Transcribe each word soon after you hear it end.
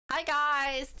Hi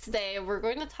guys! Today we're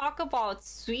going to talk about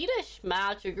Swedish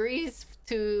match agrees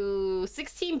to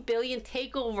 16 billion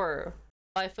takeover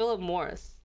by Philip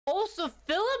Morris. Also,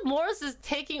 Philip Morris is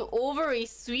taking over a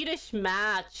Swedish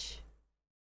match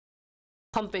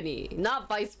company, not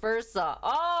vice versa.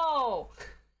 Oh!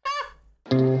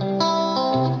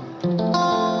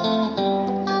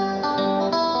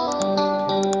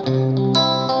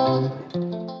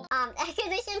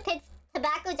 Acquisition pits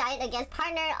tobacco giant against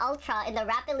partner Altria in the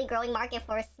rapidly growing market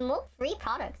for smoke-free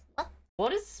products.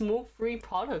 What is smoke-free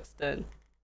products then?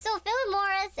 So Philip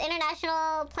Morris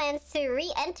International plans to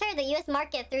re-enter the US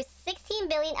market through 16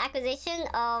 billion acquisition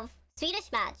of Swedish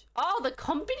Match. Oh, the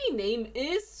company name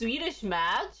is Swedish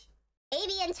Match?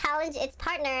 ABN challenged its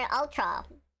partner Altria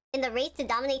in the race to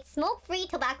dominate smoke-free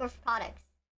tobacco products.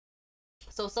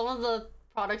 So some of the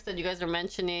products that you guys are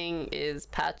mentioning is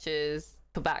patches,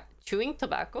 chewing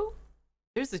tobacco?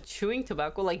 There's a chewing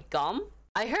tobacco like gum?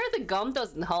 I heard the gum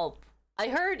doesn't help. I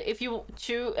heard if you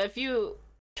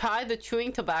try the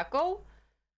chewing tobacco,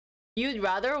 you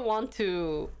want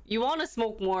to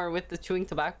smoke more with the chewing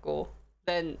tobacco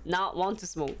than not want to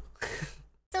smoke.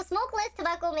 So smokeless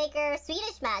tobacco maker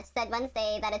Swedish Match said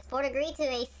Wednesday that its board agreed to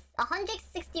a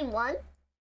 161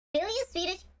 billion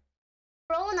Swedish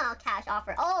krona cash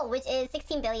offer. Oh, which is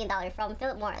 $16 billion from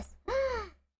Philip Morris.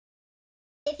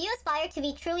 If you aspire to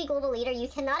be truly global leader, you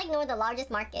cannot ignore the largest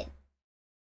market.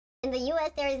 In the US,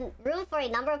 there is room for a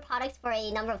number of products for a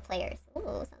number of players.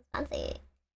 Ooh, sounds fancy.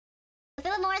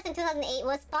 Philip Morris in 2008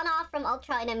 was spun off from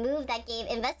Altria in a move that gave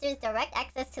investors direct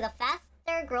access to the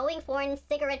faster-growing foreign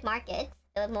cigarette market.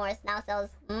 Philip Morris now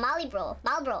sells Marlboro.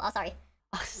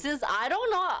 Since I don't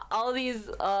know all these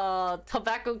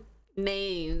tobacco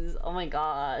names, oh my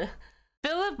god.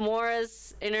 Philip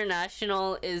Morris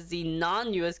International is the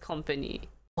non-US company.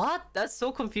 What? That's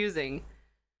so confusing.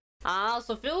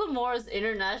 So Philip Morris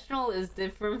International is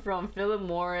different from Philip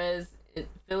Morris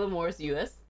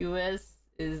US. US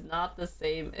is not the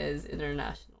same as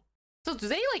international. So do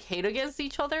they like hate against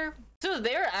each other? So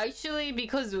they're actually,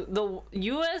 because the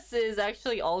US is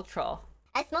actually Altria.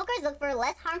 As smokers look for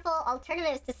less harmful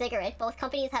alternatives to cigarette, both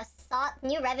companies have sought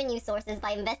new revenue sources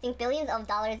by investing billions of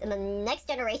dollars in the next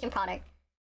generation product.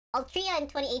 Altria in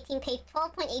 2018 paid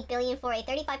 $12.8 billion for a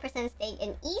 35% stake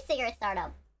in e-cigarette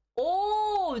startup.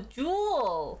 Oh,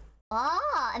 Juul!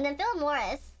 Ah, and then Philip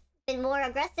Morris been more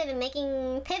aggressive in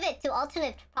making pivot to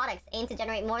alternate products aimed to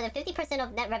generate more than 50%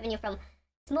 of net revenue from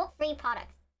smoke-free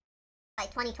products by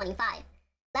 2025.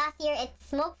 Last year, its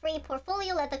smoke-free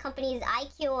portfolio let the company's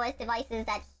IQOS devices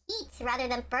that heat rather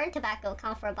than burn tobacco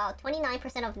account for about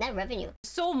 29% of net revenue.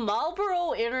 So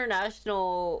Marlboro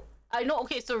International, I know,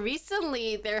 okay, so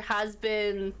recently there has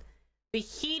been the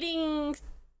heating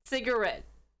cigarette,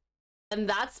 and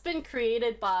that's been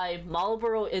created by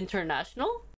Marlboro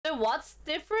International. Then what's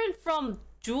different from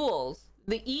Juul's,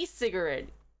 the e-cigarette?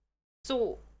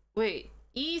 So, wait,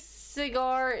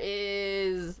 e-cigar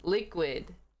is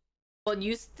liquid, but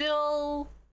you still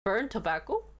burn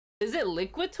tobacco? Is it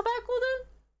liquid tobacco then?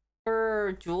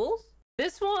 For Juul's?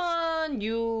 This one,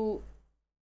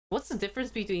 what's the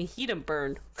difference between heat and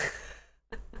burn?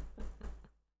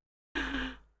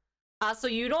 So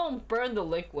you don't burn the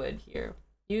liquid here.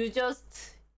 You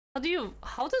just,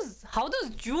 how does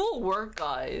Juul work,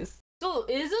 guys? So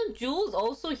isn't Juul's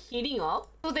also heating up?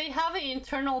 So they have an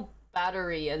internal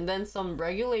battery and then some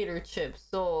regulator chips.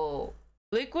 So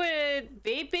liquid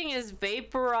vaping is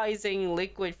vaporizing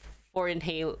liquid for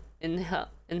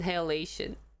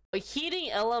inhalation. A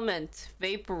heating element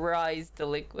vaporized the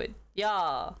liquid.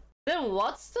 Yeah. Then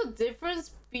what's the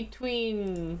difference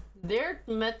between their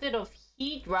method of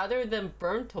heat rather than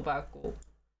burn tobacco?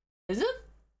 Is it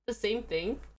the same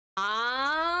thing?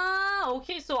 Ah,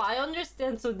 okay, so I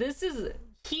understand. So this is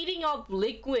heating up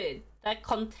liquid that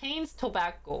contains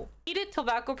tobacco. Heated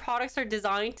tobacco products are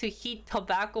designed to heat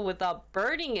tobacco without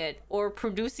burning it or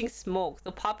producing smoke.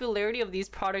 The popularity of these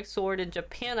products soared in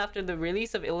Japan after the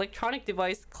release of electronic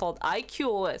device called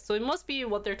IQOS. So it must be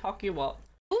what they're talking about.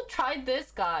 Who tried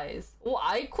this, guys? Oh,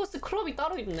 IQOS 클럽이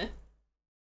따로 있네.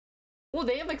 Oh,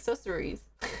 they have accessories.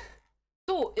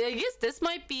 So I guess this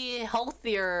might be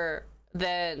healthier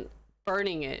than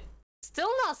burning it.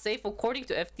 Still not safe according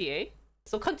to FDA.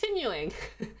 So continuing.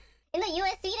 In the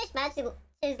US, Swedish Match is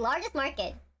its largest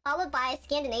market, followed by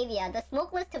Scandinavia. The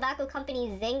smokeless tobacco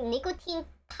company Zing nicotine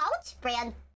pouch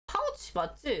brand. Pouch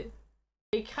맞지?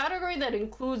 A category that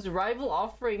includes rival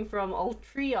offering from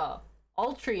Altria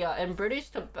and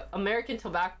British American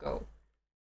Tobacco.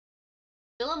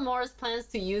 Philip Morris plans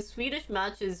to use Swedish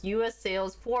Match's US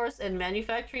sales force and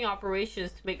manufacturing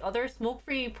operations to make other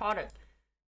smoke-free products,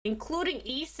 including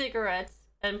e-cigarettes,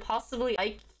 and possibly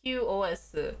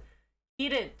IQOS,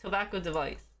 heated tobacco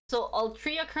device. So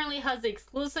Altria currently has the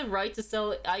exclusive right to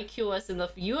sell IQOS in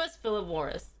the US. Philip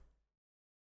Morris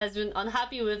has been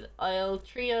unhappy with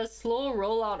Altria's slow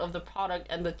rollout of the product,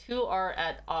 and the two are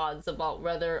at odds about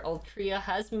whether Altria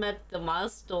has met the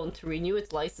milestone to renew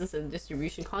its license and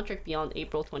distribution contract beyond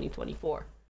April 2024.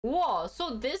 Whoa,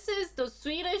 so this is the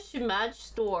Swedish match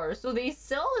store. So they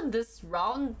sell in this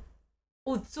round.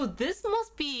 Oh, so this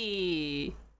must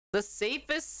be the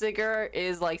safest cigarette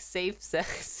is like safe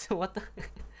sex. What the?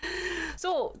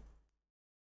 So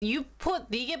you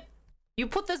put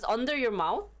this under your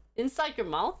mouth, inside your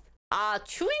mouth.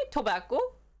 Chewing tobacco.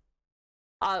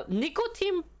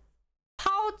 nicotine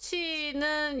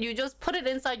pouch는 you just put it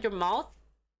inside your mouth,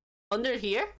 under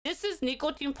here. This is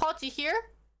nicotine pouch here,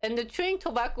 and the chewing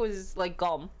tobacco is like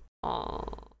gum.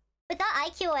 Without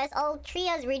IQOS,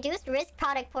 Altria's reduced risk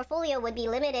product portfolio would be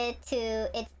limited to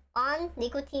its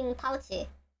on-nicotine pouch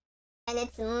and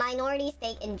its minority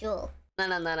stake in Juul.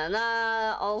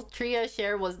 Altria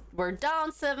share were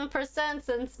down 7%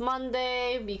 since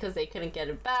Monday because they couldn't get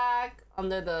it back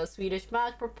under the Swedish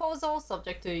match proposal.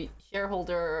 Subject to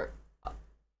shareholder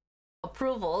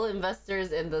approval,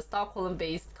 investors in the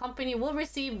Stockholm-based company will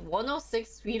receive 106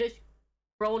 Swedish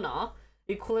krona,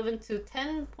 equivalent to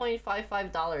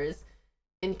 $10.55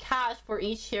 in cash for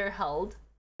each share held.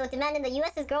 So demand in the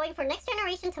US is growing for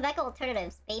next-generation tobacco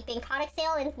alternatives. Vaping product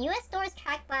sale in US stores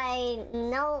tracked by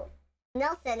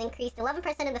Nelson increased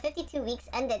 11% in the 52 weeks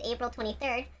ended April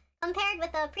 23rd, compared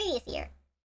with the previous year.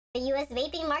 The US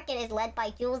vaping market is led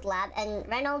by Juul's Lab and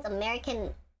Reynolds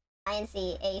American Inc.,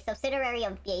 a subsidiary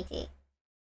of BAT.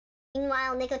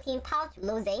 Meanwhile, nicotine pouch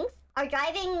lozengs are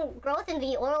driving growth in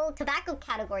the oral tobacco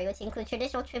category, which includes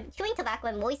traditional chewing tobacco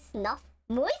and moist snuff.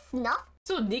 Moist snuff?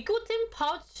 So nicotine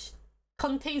pouch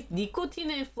contains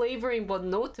nicotine and flavoring, but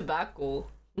no tobacco.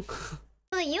 So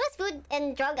the US Food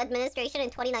and Drug Administration in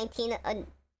 2019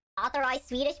 authorized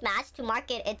Swedish Match to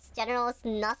market its General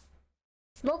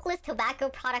smokeless tobacco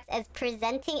products as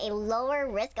presenting a lower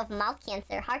risk of mouth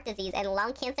cancer, heart disease, and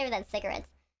lung cancer than cigarettes.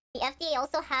 The FDA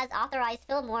also has authorized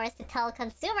Philip Morris to tell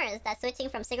consumers that switching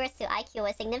from cigarettes to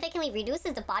IQOS significantly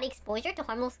reduces the body exposure to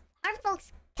harmful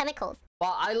chemicals.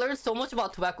 Wow, I learned so much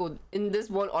about tobacco in this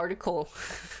one article.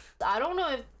 I don't know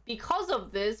if because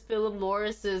of this, Philip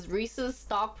Morris's recent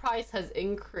stock price has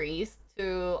increased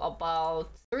to about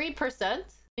 3%,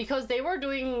 because they were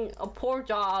doing a poor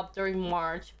job during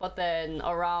March, but then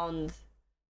around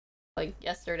like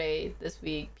yesterday, this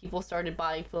week, people started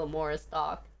buying Philip Morris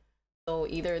stock. So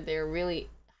either they're really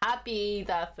happy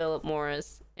that Philip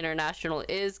Morris International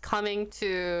is coming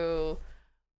to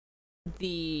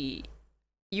the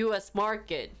US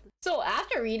market. So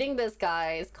after reading this,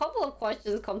 guys, a couple of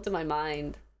questions come to my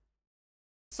mind.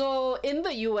 So in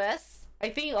the US, I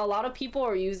think a lot of people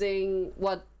are using,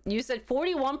 what you said,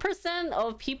 41%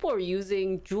 of people are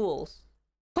using Juuls.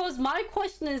 Because my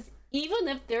question is, even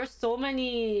if there's so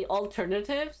many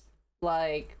alternatives,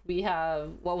 like we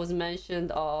have what was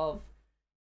mentioned of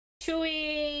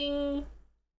chewing,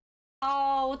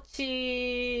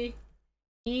 pouchy,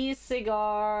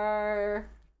 e-cigar,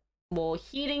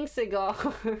 heating cigar.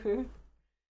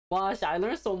 Gosh, I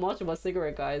learned so much about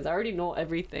cigarette, guys. I already know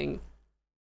everything.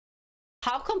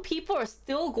 How come people are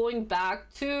still going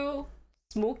back to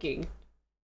smoking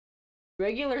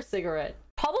regular cigarette?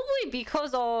 Probably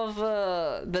because of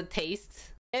the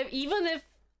taste. Even if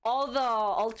all the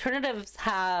alternatives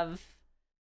have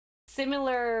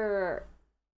similar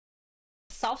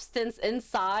substance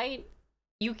inside,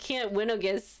 you can't win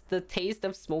against the taste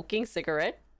of smoking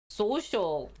cigarette.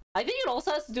 Social. I think it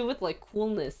also has to do with like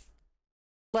coolness.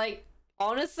 Like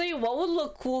honestly, what would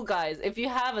look cool, guys, if you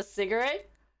have a cigarette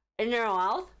in your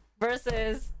mouth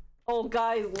versus, oh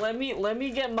guys, let me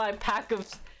get my pack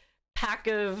of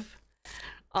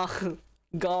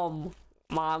gum.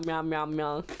 Meow, meow, meow,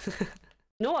 meow.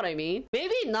 Know what I mean?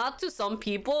 Maybe not to some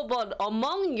people, but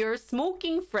among your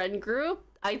smoking friend group,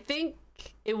 I think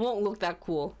it won't look that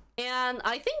cool. And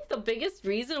I think the biggest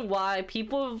reason why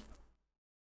people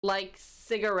like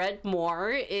cigarette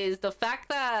more is the fact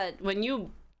that when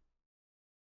you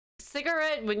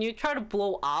try to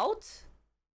blow out,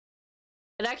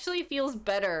 it actually feels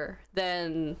better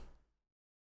than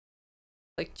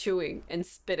like chewing and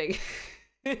spitting.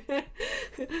 Because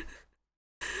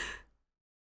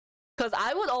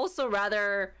I would also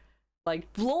rather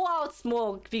like blow out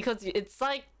smoke, because it's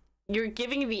like you're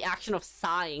giving the action of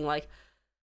sighing, like,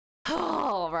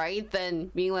 oh, right, then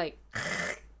being like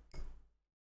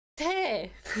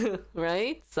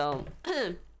right? So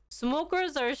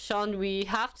smokers are shunned. We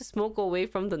have to smoke away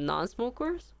from the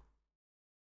non-smokers.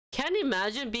 Can't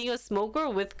imagine being a smoker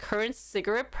with current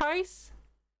cigarette price.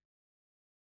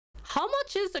 How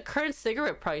much is the current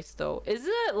cigarette price though? Is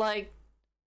it like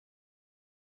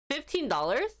 $15?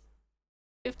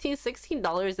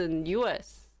 $16 in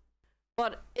US.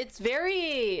 But it's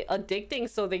very addicting,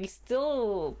 so they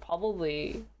still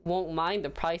probably won't mind the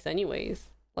price anyways.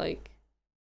 Like,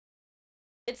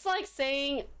 it's like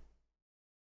saying,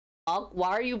 why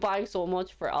are you buying so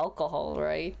much for alcohol,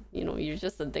 right? You know, you're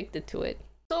just addicted to it.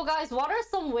 So guys, what are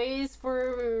some ways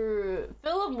for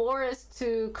Philip Morris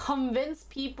to convince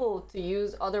people to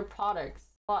use other products?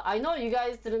 Well, I know you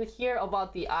guys didn't hear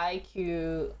about the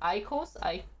IQOS,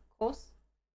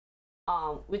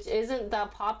 which isn't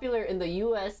that popular in the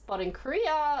US, but in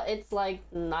Korea, it's like,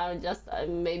 not just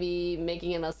maybe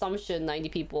making an assumption 90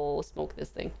 people smoke this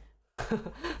thing.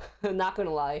 Not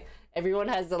gonna lie, everyone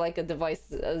has like a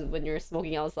device when you're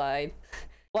smoking outside.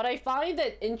 What I find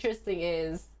it interesting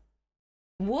is,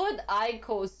 would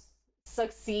IQOS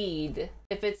succeed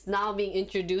if it's now being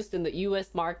introduced in the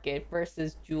US market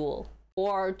versus Juul?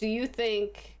 Or do you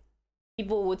think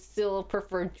people would still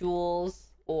prefer Juuls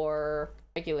or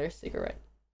regular cigarette?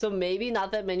 So maybe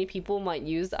not that many people might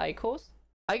use IQOS.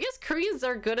 I guess Koreans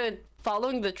are good at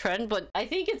following the trend, but I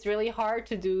think it's really hard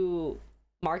to do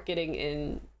marketing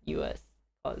in US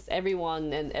because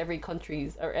everyone and every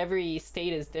country's or every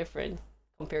state is different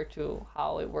compared to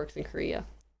how it works in Korea.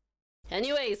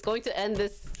 Anyways, going to end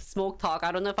this smoke talk.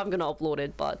 I don't know if I'm gonna upload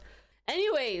it, but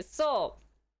anyways, so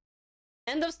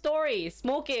end of story.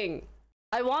 Smoking.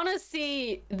 I want to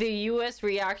see the US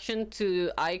reaction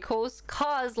to IQOS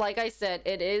cause, like I said,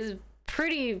 it is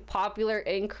pretty popular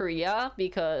in Korea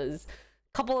because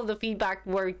a couple of the feedback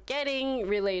we're getting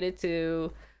related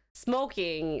to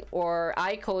smoking or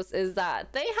IQOS is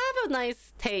that they have a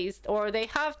nice taste or they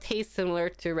have taste similar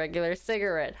to regular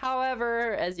cigarette.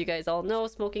 However, as you guys all know,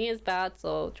 smoking is bad,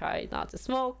 so try not to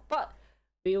smoke. But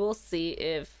we will see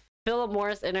if Philip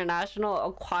Morris International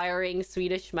acquiring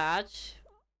Swedish Match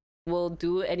will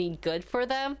do any good for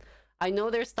them. I know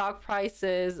their stock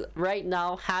prices right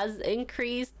now has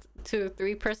increased to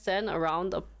 3%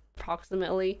 around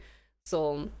approximately,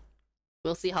 so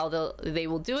we'll see how they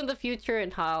will do in the future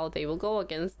and how they will go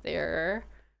against their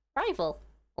rival,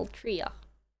 Altria.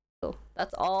 So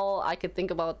that's all I could think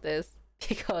about this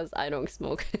because I don't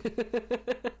smoke.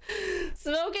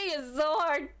 Smoking is so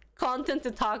hard content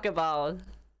to talk about.